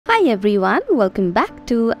Hi everyone, welcome back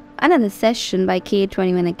to another session by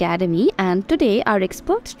K21Academy, and today our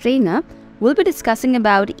expert trainer will be discussing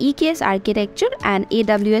about EKS Architecture and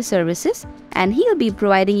AWS Services, and he'll be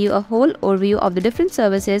providing you a whole overview of the different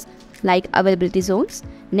services like availability zones,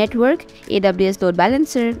 network, AWS load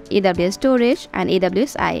balancer, AWS storage, and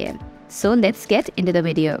AWS IAM. So let's get into the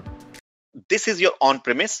video. This is your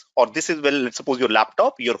on-premise, or this is, well, let's suppose your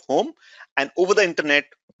laptop, your home, and over the internet,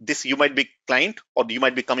 this you might be client or you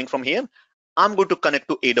might be coming from here. I'm going to connect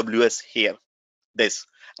to AWS here,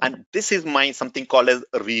 and this is my something called as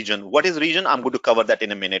a region. What is region? I'm going to cover that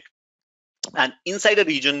in a minute. And inside a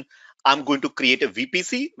region, I'm going to create a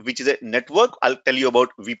VPC, which is a network. I'll tell you about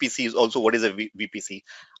VPCs also. What is a VPC?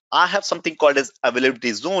 I have something called as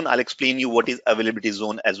availability zone. I'll explain you what is availability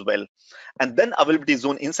zone as well. And then availability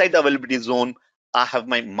zone, inside the availability zone, I have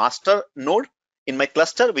my master node in my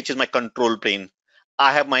cluster, which is my control plane.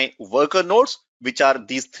 I have my worker nodes, which are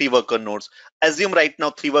these 3 worker nodes. Assume right now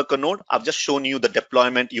 3 worker node. I've just shown you the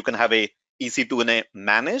deployment. You can have a EC2 in a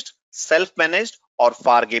managed, self-managed, or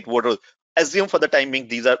Fargate. Whatever. Assume for the time being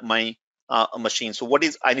these are my machines. So what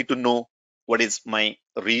is, I need to know what is my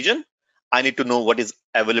region. I need to know what is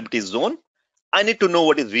availability zone. I need to know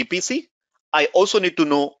what is VPC. I also need to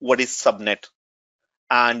know what is subnet.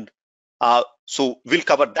 And so we'll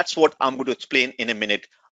cover, that's what I'm going to explain in a minute.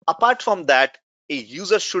 Apart from that, a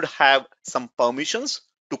user should have some permissions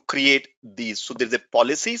to create these. So there's a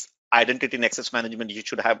policies, identity and access management you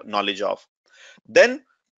should have knowledge of. Then,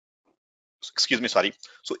 excuse me, sorry.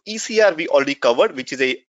 So ECR we already covered, which is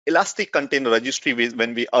a Elastic Container Registry.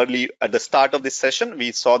 When we early at the start of this session,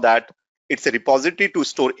 we saw that it's a repository to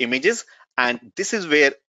store images. And this is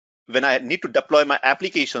where, when I need to deploy my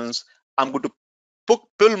applications, I'm going to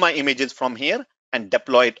pull my images from here and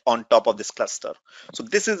deploy it on top of this cluster. So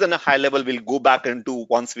this is in a high level. We'll go back into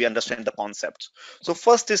once we understand the concepts. So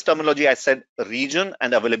first is terminology. I said region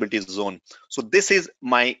and availability zone. So this is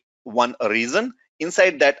my one region.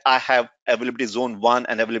 Inside that, I have availability zone 1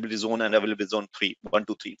 and availability zone 3, 1,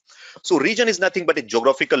 2, 3. So region is nothing but a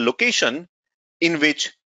geographical location in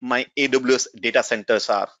which my AWS data centers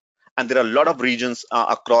are. And there are a lot of regions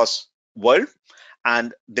across world.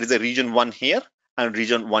 And there is a region 1 here and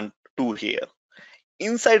region 1, 2 here.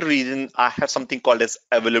 Inside region, I have something called as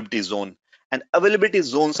availability zone. And availability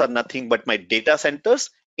zones are nothing but my data centers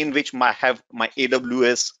in which I have my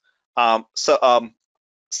AWS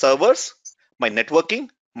servers, my networking,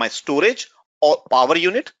 my storage, or power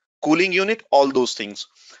unit, cooling unit, all those things.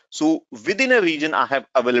 So within a region, I have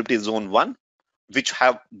availability zone 1, which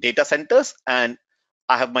have data centers, and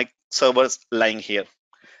I have my servers lying here.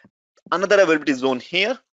 Another availability zone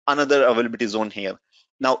here, another availability zone here.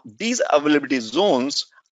 Now, these availability zones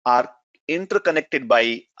are interconnected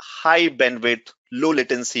by high bandwidth, low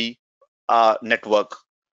latency network,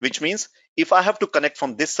 which means if I have to connect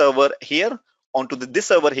from this server here onto this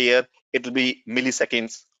server here, it will be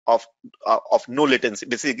milliseconds of no latency,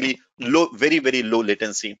 basically low, very, very low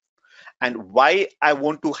latency. And why I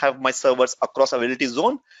want to have my servers across availability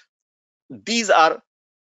zone? These are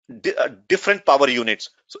different power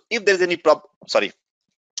units. So if there's any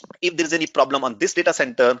if there's any problem on this data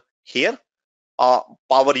center here,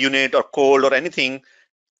 power unit or cold or anything,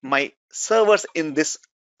 my servers in this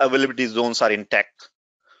availability zones are intact.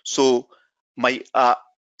 So my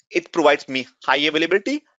it provides me high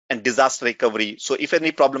availability and disaster recovery. So if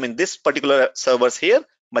any problem in this particular servers here,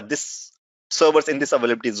 but this servers in this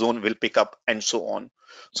availability zone will pick up, and so on.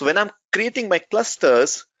 So when I'm creating my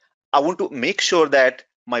clusters, I want to make sure that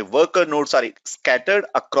my worker nodes are scattered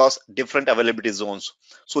across different availability zones,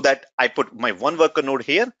 so that I put my one worker node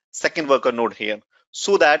here, second worker node here,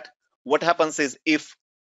 so that what happens is if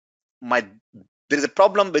there is a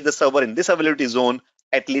problem with the server in this availability zone,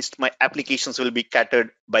 at least my applications will be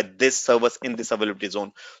catered by this servers in this availability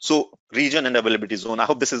zone. So region and availability zone. I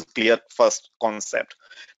hope this is clear first concept.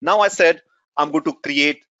 Now I said I'm going to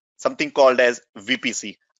create something called as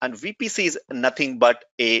VPC, and VPC is nothing but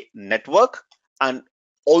a network. And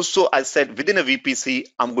also I said within a VPC,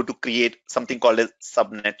 I'm going to create something called as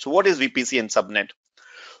subnet. So what is VPC and subnet?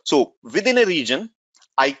 So within a region,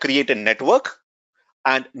 I create a network,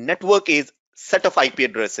 and network is set of IP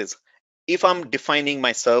addresses. If I'm defining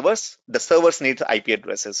my servers, the servers need IP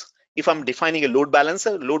addresses. If I'm defining a load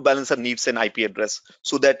balancer needs an IP address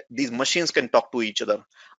so that these machines can talk to each other.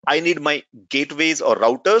 I need my gateways or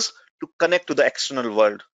routers to connect to the external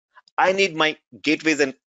world. I need my gateways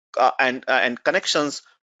and connections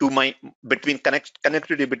to my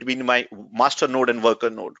connectivity between my master node and worker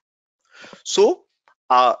node. So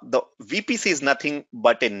the VPC is nothing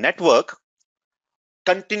but a network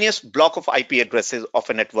continuous block of IP addresses of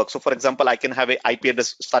a network. So for example, I can have a IP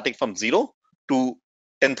address starting from 0 to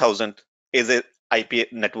 10,000 is a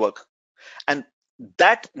IP network. And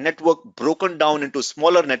that network broken down into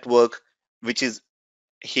smaller network, which is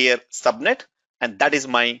here subnet, and that is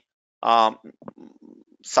my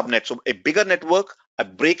subnet. So a bigger network, I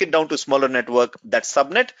break it down to smaller network, that's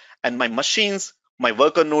subnet, and my machines, my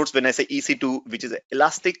worker nodes, when I say EC2, which is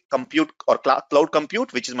elastic compute or cloud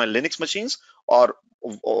compute, which is my Linux machines or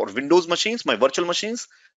Windows machines, my virtual machines,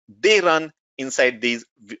 they run inside these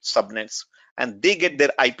subnets, and they get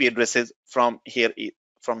their IP addresses from here,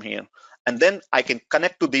 and then I can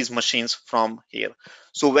connect to these machines from here.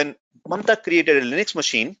 So when Mamta created a Linux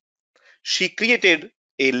machine, she created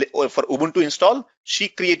for Ubuntu install, she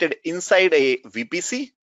created inside a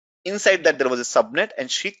VPC. Inside that there was a subnet,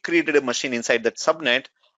 and she created a machine inside that subnet,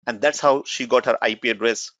 and that's how she got her IP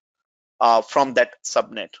address from that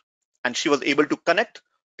subnet. And she was able to connect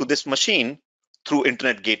to this machine through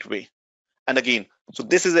internet gateway. And again, so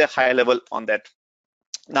this is a high level on that.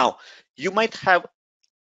 Now you might have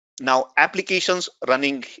now applications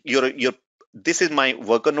running your this is my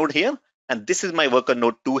worker node here, and this is my worker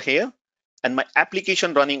node 2 here, and my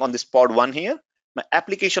application running on this pod 1 here, my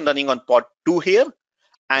application running on pod 2 here.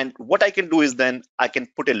 And what I can do is then I can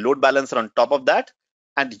put a load balancer on top of that,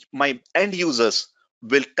 and my end users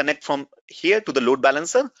will connect from here to the load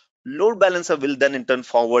balancer. Load balancer will then in turn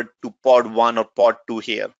forward to pod 1 or pod 2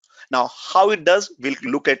 here. Now how it does, we'll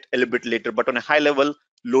look at a little bit later, but on a high level,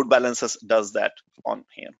 load balancers does that on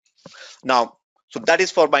here. Now, so that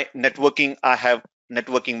is for my networking. I have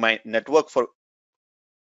networking my network for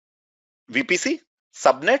VPC,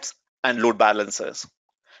 subnets, and load balancers.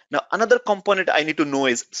 Now, another component I need to know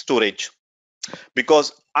is storage,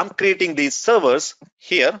 because I'm creating these servers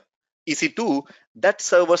here, EC2, that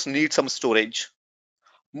servers need some storage.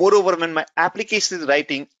 Moreover, when my application is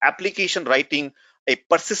writing, a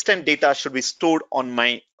persistent data should be stored on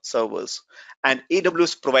my servers. And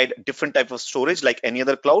AWS provide different type of storage like any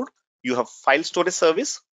other cloud. You have file storage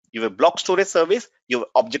service, you have block storage service, you have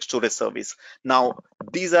object storage service. Now,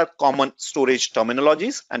 these are common storage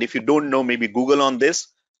terminologies. And if you don't know, maybe Google on this.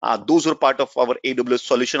 Those are part of our AWS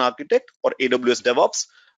Solution Architect or AWS DevOps.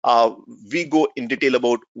 We go in detail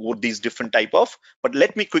about what these different type of, but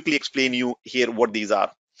let me quickly explain you here what these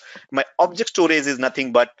are. My object storage is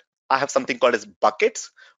nothing but I have something called as buckets,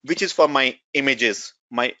 which is for my images,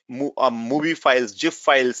 my movie files, GIF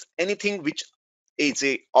files, anything which is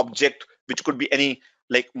a object, which could be any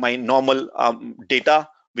like my normal data,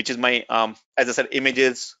 which is my as I said,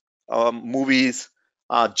 images, movies,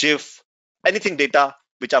 GIF, anything data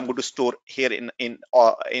which I'm going to store here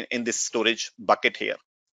in this storage bucket here.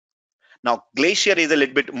 Now Glacier is a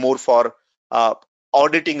little bit more for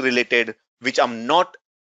auditing related, which I'm not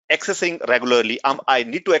accessing regularly. I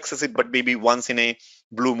need to access it, but maybe once in a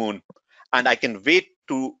blue moon, and I can wait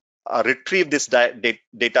to retrieve this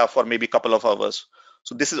data for maybe a couple of hours.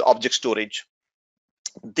 So this is object storage.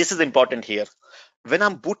 This is important here. When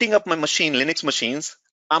I'm booting up my machine, Linux machines,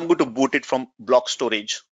 I'm going to boot it from block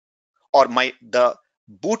storage, or the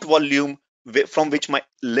boot volume from which my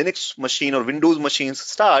Linux machine or Windows machines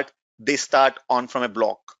start, they start on from a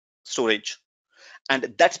block storage.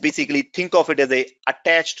 And that's basically, think of it as a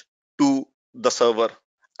attached to the server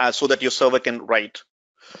so that your server can write.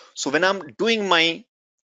 So when I'm doing my,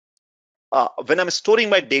 when I'm storing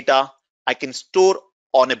my data, I can store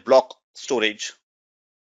on a block storage.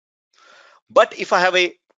 But if I have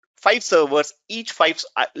 5 servers, each 5,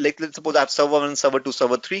 like let's suppose I have server 1, server 2,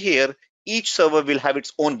 server 3 here, each server will have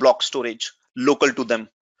its own block storage local to them.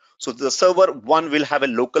 So the server 1 will have a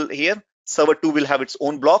local here, server 2 will have its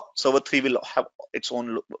own block, server 3 will have its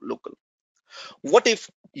own local. What if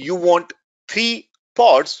you want 3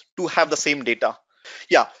 pods to have the same data?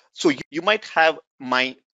 Yeah, so you might have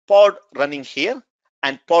my pod running here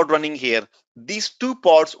and pod running here. These 2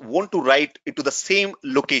 pods want to write it to the same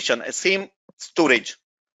location, same storage.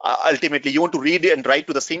 Ultimately, you want to read and write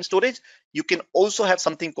to the same storage. You can also have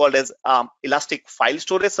something called as Elastic File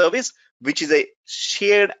Storage Service, which is a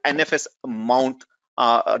shared NFS mount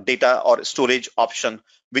data or storage option,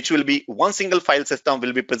 which will be one single file system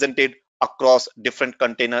will be presented across different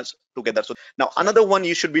containers together. So now another one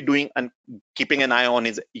you should be doing and keeping an eye on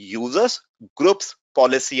is users, groups,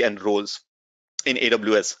 policy, and roles in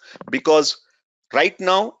AWS, because right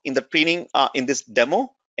now in the training, in this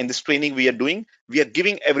demo, in this training we are doing, we are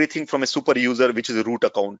giving everything from a super user, which is a root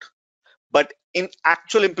account. But in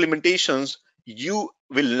actual implementations, you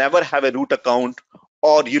will never have a root account,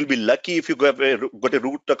 or you'll be lucky if you got a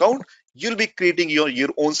root account. You'll be creating your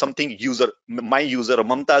own something user, my user or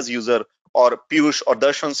Mamta's user or Piyush or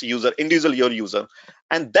Darshan's user, individual your user,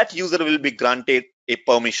 and that user will be granted a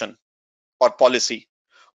permission or policy.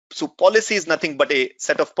 So policy is nothing but a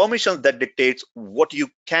set of permissions that dictates what you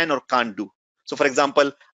can or can't do. So for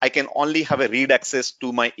example, I can only have a read access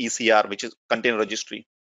to my ECR, which is Container Registry,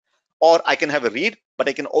 or I can have a read, but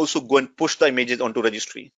I can also go and push the images onto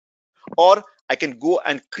registry, or I can go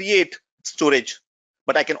and create storage,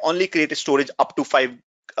 but I can only create a storage up to 5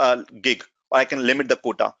 gig, or I can limit the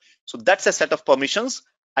quota. So that's a set of permissions.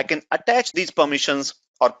 I can attach these permissions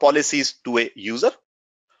or policies to a user,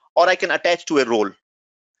 or I can attach to a role,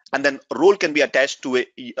 and then role can be attached to a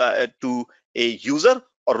user,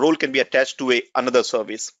 or role can be attached to another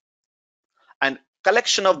service. And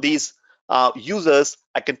collection of these users,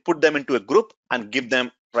 I can put them into a group and give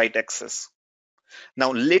them write access.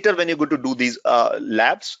 Now later when you're going to do these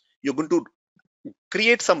labs, you're going to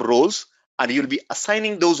create some roles and you'll be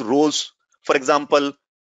assigning those roles. For example,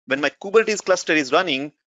 when my Kubernetes cluster is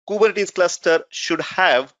running, Kubernetes cluster should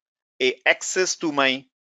have a access to my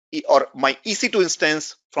EC2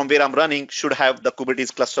 instance from where I'm running should have the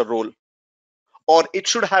Kubernetes cluster role, or it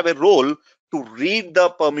should have a role to read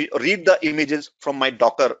the images from my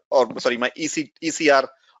Docker, or sorry, my ECR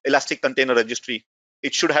Elastic Container Registry.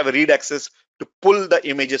 It should have a read access to pull the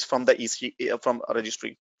images from the from a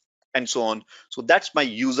registry, and so on. So that's my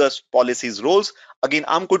users, policies, roles. Again,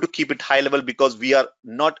 I'm going to keep it high level because we are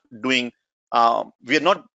not doing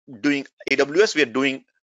AWS. We are doing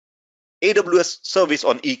AWS service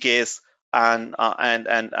on EKS and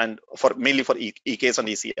for mainly for EKS and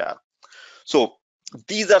ECR. So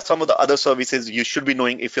these are some of the other services you should be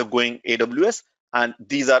knowing if you're going AWS, and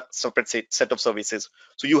these are separate set of services.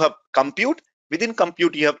 So you have compute. Within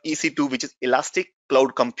compute, you have EC2, which is Elastic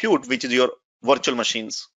Cloud Compute, which is your virtual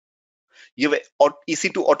machines. You have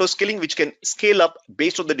EC2 auto scaling, which can scale up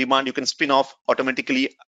based on the demand. You can spin off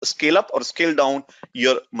automatically, scale up or scale down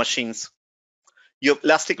your machines. You have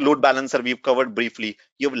Elastic Load Balancer, we've covered briefly.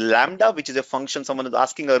 You have Lambda, which is a function someone was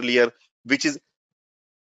asking earlier, which is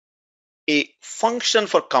a function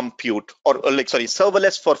for compute, or like, sorry,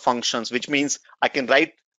 serverless for functions, which means I can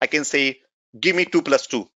say, give me 2 plus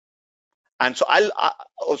 2. And so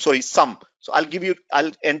sum. So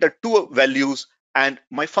I'll enter 2 values and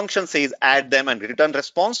my function says add them and return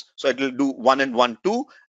response. So it will do 1 and 1, 2.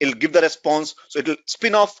 It'll give the response. So it will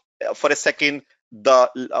spin off for a second the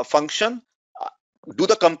function, do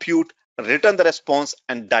the compute, return the response,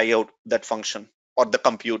 and die out that function or the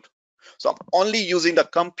compute. So I'm only using the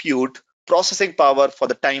compute processing power for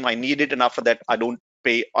the time I need it, and after that I don't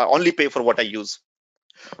pay. I only pay for what I use.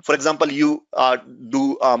 For example, you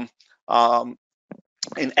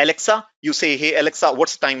in Alexa, you say, hey Alexa,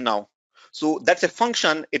 what's time now? So that's a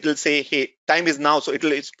function. It will say, hey, time is now. So it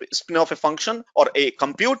will spin off a function or a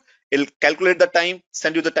compute. It'll calculate the time,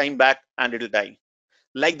 send you the time back, and it'll die.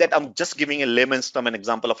 Like that, I'm just giving a layman's term an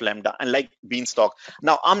example of Lambda, and like Beanstalk.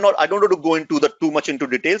 Now I don't want to go into too much into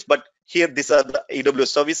details, but here these are the AWS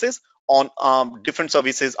services on different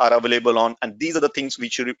services are available on, and these are the things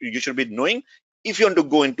you should be knowing if you want to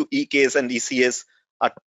go into EKS and ECS.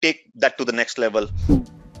 Take that to the next level.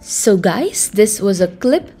 So guys, this was a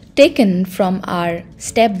clip taken from our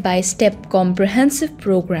step-by-step comprehensive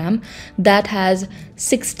program that has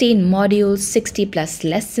 16 modules, 60 plus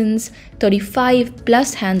lessons, 35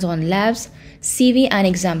 plus hands-on labs, CV and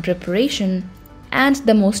exam preparation, and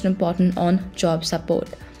the most important, on job support.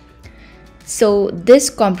 So this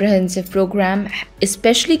comprehensive program is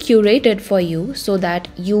specially curated for you so that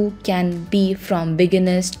you can be from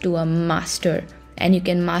beginners to a master, and you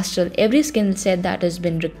can master every skill set that has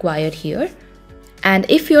been required here. And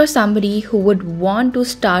if you're somebody who would want to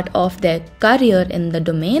start off their career in the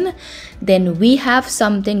domain, then we have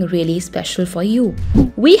something really special for you.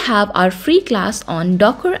 We have our free class on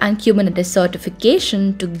Docker and Kubernetes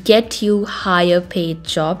certification to get you higher paid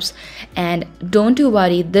jobs. And don't you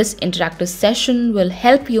worry, this interactive session will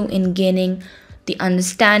help you in gaining the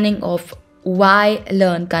understanding of why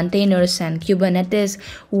learn containers and Kubernetes,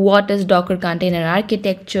 what is Docker Container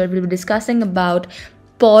Architecture. We'll be discussing about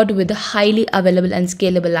pod with highly available and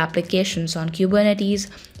scalable applications on Kubernetes.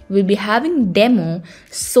 We'll be having demo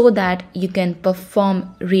so that you can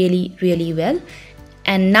perform really, really well.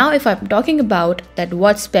 And now if I'm talking about that,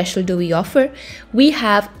 what special do we offer? We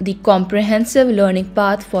have the comprehensive learning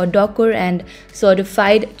path for Docker and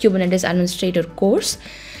certified Kubernetes administrator course.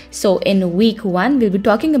 So in week 1, we'll be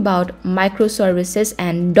talking about microservices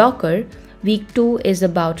and Docker. Week 2 is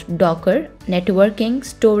about Docker, networking,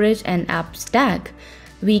 storage, and app stack.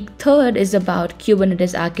 Week 3 is about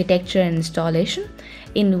Kubernetes architecture and installation.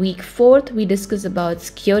 In week 4, we discuss about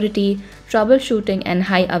security, troubleshooting, and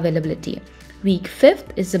high availability. Week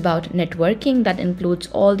 5th is about networking. That includes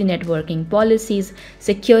all the networking policies,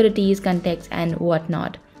 securities, context, and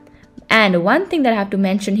whatnot. And one thing that I have to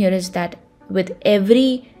mention here is that with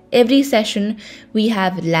every session we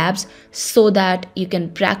have labs so that you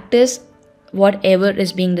can practice whatever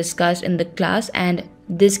is being discussed in the class, and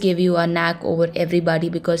this give you a knack over everybody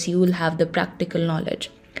because you will have the practical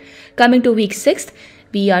knowledge. Coming to week 6th,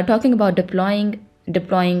 we are talking about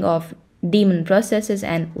deploying of daemon processes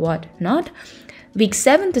and whatnot. Week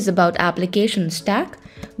 7th is about application stack.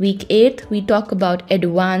 Week 8th, we talk about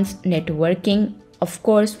advanced networking, of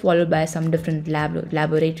course, followed by some different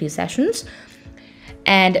laboratory sessions.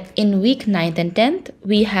 And in week 9th and 10th,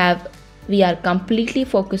 we are completely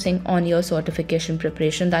focusing on your certification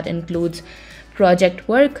preparation. That includes project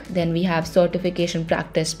work. Then we have certification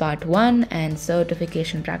practice part 1 and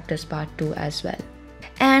certification practice part 2 as well.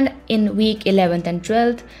 And in week 11th and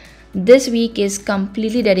 12th, this week is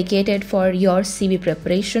completely dedicated for your CV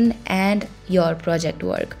preparation and your project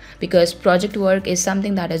work, because project work is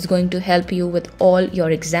something that is going to help you with all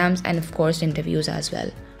your exams and of course interviews as well.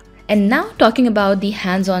 And now talking about the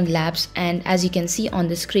hands-on labs, and as you can see on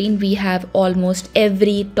the screen, we have almost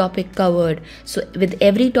every topic covered. So with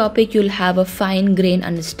every topic, you'll have a fine-grained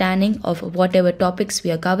understanding of whatever topics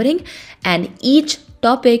we are covering, and each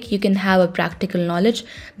topic you can have a practical knowledge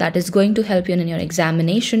that is going to help you in your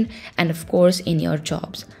examination and of course in your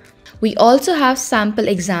jobs. We also have sample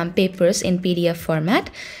exam papers in PDF format,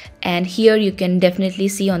 and here you can definitely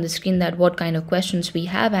see on the screen that what kind of questions we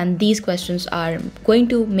have, and these questions are going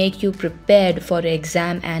to make you prepared for your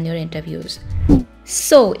exam and your interviews.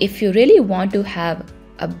 So if you really want to have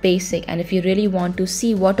a basic and if you really want to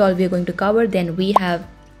see what all we are going to cover, then we have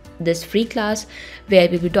this free class where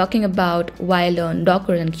we'll be talking about why learn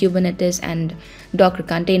Docker and Kubernetes and Docker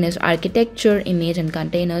containers architecture, image and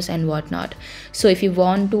containers and whatnot. So if you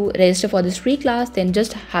want to register for this free class, then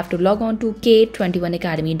just have to log on to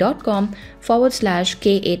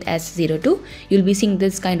K21Academy.com/K8S02. You'll be seeing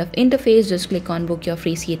this kind of interface. Just click on book your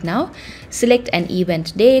free seat now, select an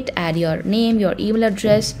event date, add your name, your email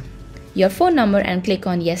address, your phone number, and click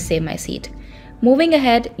on yes, save my seat. Moving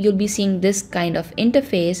ahead, you'll be seeing this kind of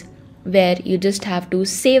interface where you just have to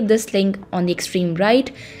save this link on the extreme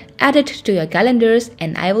right, add it to your calendars,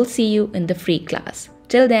 and I will see you in the free class.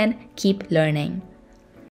 Till then, keep learning.